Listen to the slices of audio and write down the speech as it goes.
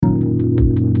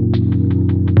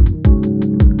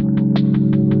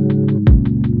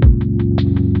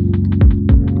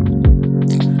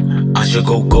should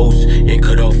go ghost and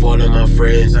cut off all of my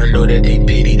friends. I know that they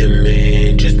pity the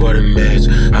man, just bought a mask.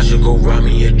 I should go rob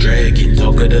me a dragon,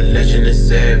 talk of the legend of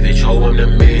savage. Ho, I'm the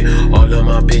man, all of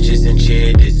my bitches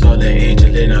enchanted. All the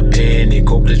angel and I panic,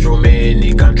 hopeless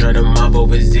romantic. I'm tryna mob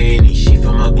over Zanny, she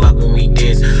from my Glock when we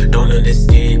dance. Don't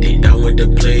understand it, I went to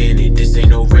plan it. This ain't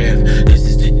no rap, this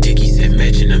is the dick, he said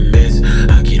matching a mess.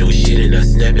 I get on shit and I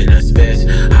snap and I spaz.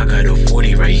 I got a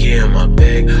 40 right here in my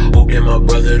bag. Hope that my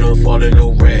brother don't fall in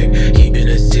no rag. He been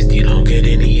a 60 longer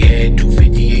than he had.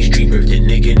 258 Street, birth the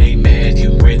nigga named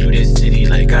Matthew. Ran through this city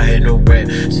like I had no rap.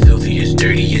 It's filthy, it's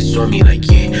dirty, it's on me like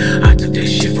yeah. I took that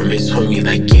shit from his homie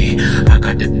like yeah. I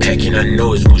got the pack and I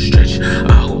know it's gon' stretch.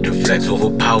 I hope the flex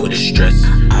overpower the stress.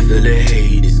 I feel the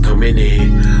hate is coming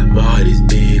in. My heart is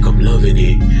big, I'm loving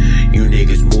it. You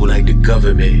niggas move like the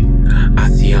government. I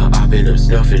see how I've been, I'm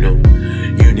snuffing them.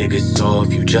 You niggas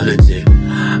soft, you gelatin.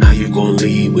 How you gon'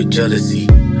 lead with jealousy?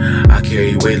 I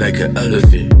carry weight like an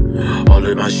elephant. All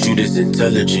of my shooters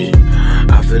intelligent.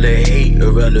 I feel the hate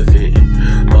irrelevant.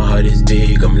 My heart is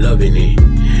big, I'm loving it.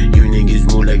 You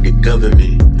niggas move like the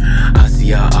government. I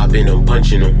see how I've been, I'm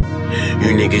punching them.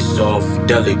 You niggas soft,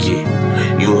 delicate.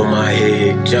 You on my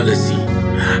head, jealousy.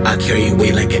 I carry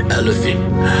weight like an elephant.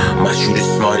 My shooters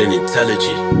smart and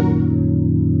intelligent.